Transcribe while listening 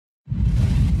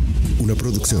una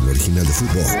producción original de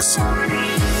FUTVOX.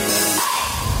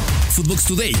 FUTVOX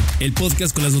Today, el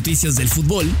podcast con las noticias del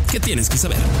fútbol que tienes que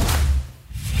saber.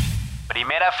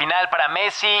 Primera final para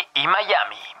Messi y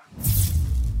Miami.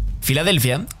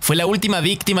 Filadelfia fue la última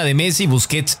víctima de Messi,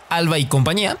 Busquets, Alba y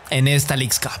compañía en esta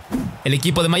Leagues Cup. El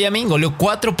equipo de Miami goleó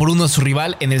 4-1 a su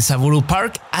rival en el Subaru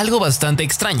Park, algo bastante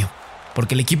extraño,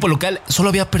 porque el equipo local solo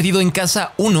había perdido en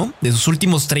casa uno de sus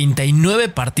últimos 39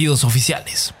 partidos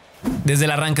oficiales. Desde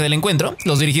el arranque del encuentro,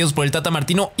 los dirigidos por el Tata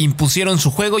Martino impusieron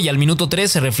su juego y al minuto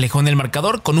 3 se reflejó en el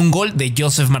marcador con un gol de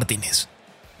Joseph Martínez.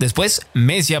 Después,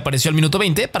 Messi apareció al minuto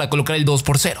 20 para colocar el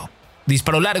 2-0.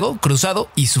 Disparo largo, cruzado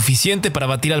y suficiente para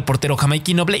batir al portero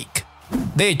jamaiquino Blake.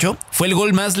 De hecho, fue el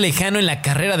gol más lejano en la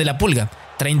carrera de la Pulga,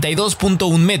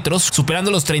 32.1 metros, superando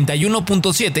los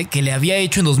 31.7 que le había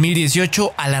hecho en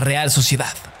 2018 a la Real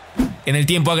Sociedad. En el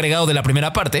tiempo agregado de la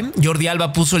primera parte, Jordi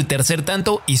Alba puso el tercer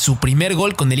tanto y su primer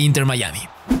gol con el Inter Miami.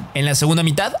 En la segunda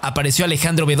mitad apareció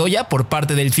Alejandro Bedoya por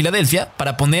parte del Filadelfia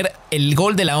para poner el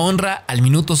gol de la honra al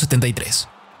minuto 73.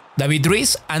 David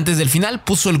Ruiz, antes del final,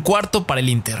 puso el cuarto para el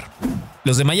Inter.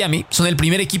 Los de Miami son el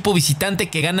primer equipo visitante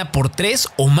que gana por 3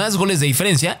 o más goles de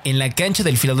diferencia en la cancha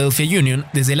del Philadelphia Union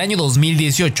desde el año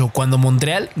 2018, cuando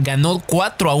Montreal ganó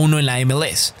 4-1 en la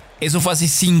MLS. Eso fue hace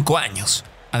 5 años.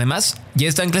 Además, ya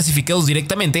están clasificados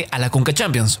directamente a la Conca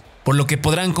Champions, por lo que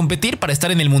podrán competir para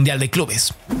estar en el Mundial de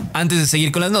Clubes. Antes de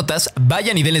seguir con las notas,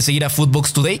 vayan y denle seguir a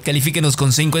FUTVOX Today, califíquenos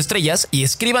con 5 estrellas y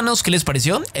escríbanos qué les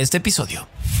pareció este episodio.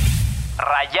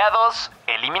 Rayados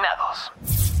eliminados.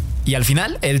 Y al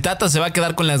final, el Tata se va a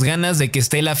quedar con las ganas de que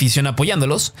esté la afición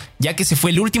apoyándolos, ya que se fue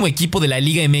el último equipo de la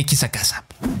Liga MX a casa.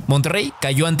 Monterrey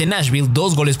cayó ante Nashville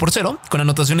 2-0, con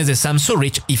anotaciones de Sam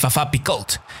Surridge y Fafá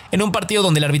Picault, en un partido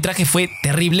donde el arbitraje fue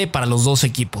terrible para los dos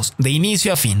equipos, de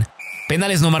inicio a fin.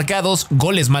 Penales no marcados,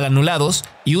 goles mal anulados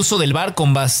y uso del VAR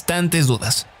con bastantes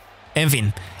dudas. En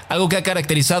fin, algo que ha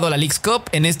caracterizado a la Leagues Cup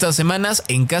en estas semanas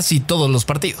en casi todos los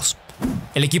partidos.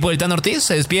 El equipo del Tan Ortiz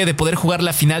se despide de poder jugar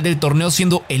la final del torneo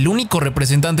siendo el único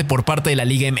representante por parte de la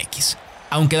Liga MX,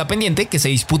 aunque da pendiente que se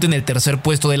disputen el tercer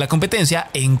puesto de la competencia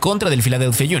en contra del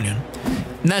Philadelphia Union.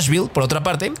 Nashville, por otra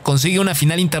parte, consigue una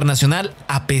final internacional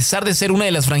a pesar de ser una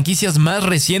de las franquicias más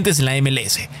recientes en la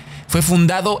MLS. Fue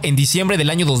fundado en diciembre del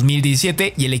año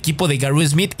 2017 y el equipo de Gary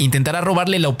Smith intentará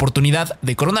robarle la oportunidad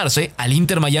de coronarse al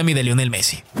Inter Miami de Lionel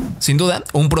Messi. Sin duda,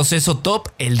 un proceso top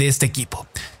el de este equipo.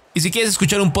 Y si quieres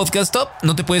escuchar un podcast top,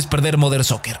 no te puedes perder Modern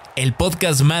Soccer, el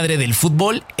podcast madre del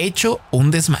fútbol hecho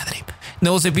un desmadre.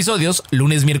 Nuevos episodios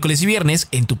lunes, miércoles y viernes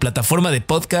en tu plataforma de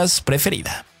podcast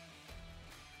preferida.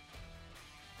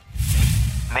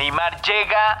 Neymar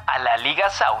llega a la Liga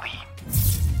Saudí.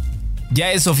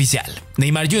 Ya es oficial,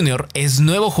 Neymar Jr. es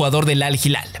nuevo jugador del Al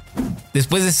Hilal.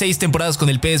 Después de 6 temporadas con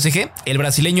el PSG, el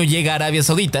brasileño llega a Arabia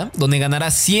Saudita, donde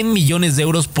ganará 100 millones de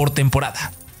euros por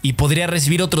temporada. Y podría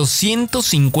recibir otros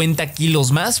 150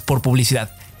 kilos más por publicidad.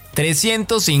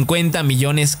 350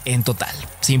 millones en total,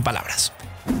 sin palabras.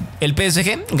 El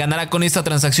PSG ganará con esta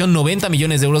transacción 90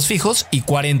 millones de euros fijos y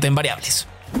 40 en variables.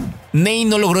 Ney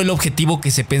no logró el objetivo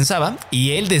que se pensaba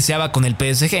y él deseaba con el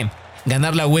PSG,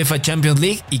 ganar la UEFA Champions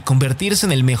League y convertirse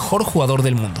en el mejor jugador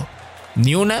del mundo.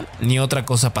 Ni una ni otra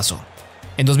cosa pasó.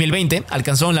 En 2020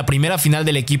 alcanzaron la primera final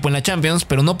del equipo en la Champions,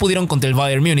 pero no pudieron contra el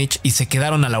Bayern Múnich y se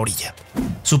quedaron a la orilla.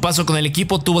 Su paso con el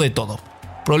equipo tuvo de todo: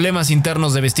 problemas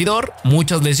internos de vestidor,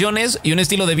 muchas lesiones y un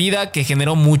estilo de vida que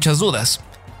generó muchas dudas.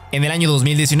 En el año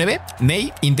 2019,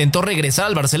 Ney intentó regresar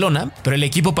al Barcelona, pero el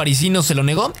equipo parisino se lo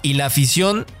negó y la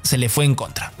afición se le fue en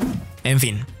contra. En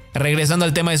fin, regresando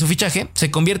al tema de su fichaje,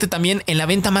 se convierte también en la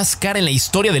venta más cara en la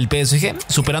historia del PSG,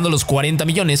 superando los 40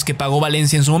 millones que pagó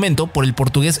Valencia en su momento por el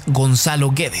portugués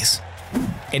Gonzalo Guedes.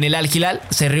 En el Al Hilal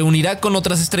se reunirá con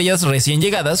otras estrellas recién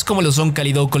llegadas como lo son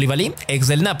Kalidou Koulibaly, ex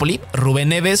del Napoli, Rubén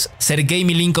Neves, Sergei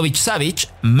Milinkovic-Savic,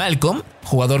 Malcolm,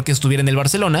 jugador que estuviera en el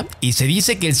Barcelona, y se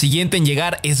dice que el siguiente en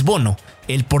llegar es Bono,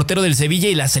 el portero del Sevilla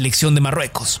y la selección de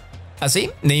Marruecos. Así,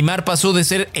 Neymar pasó de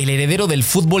ser el heredero del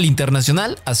fútbol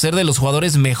internacional a ser de los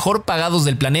jugadores mejor pagados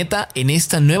del planeta en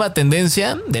esta nueva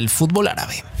tendencia del fútbol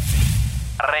árabe.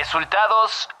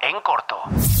 Resultados en corto.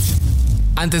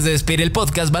 Antes de despedir el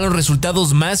podcast van los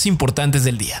resultados más importantes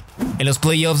del día. En los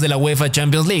playoffs de la UEFA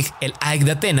Champions League, el AEK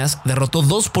de Atenas derrotó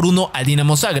 2-1 al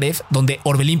Dinamo Zagreb, donde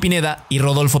Orbelín Pineda y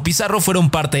Rodolfo Pizarro fueron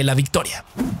parte de la victoria.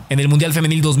 En el Mundial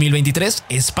Femenil 2023,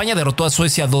 España derrotó a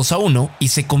Suecia 2-1 y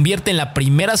se convierte en la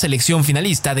primera selección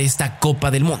finalista de esta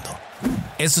Copa del Mundo.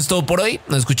 Eso es todo por hoy,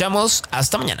 nos escuchamos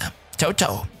hasta mañana. Chao,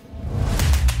 chao.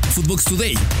 FUTVOX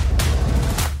Today.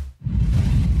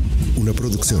 Una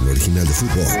producción original de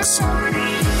FUTVOX.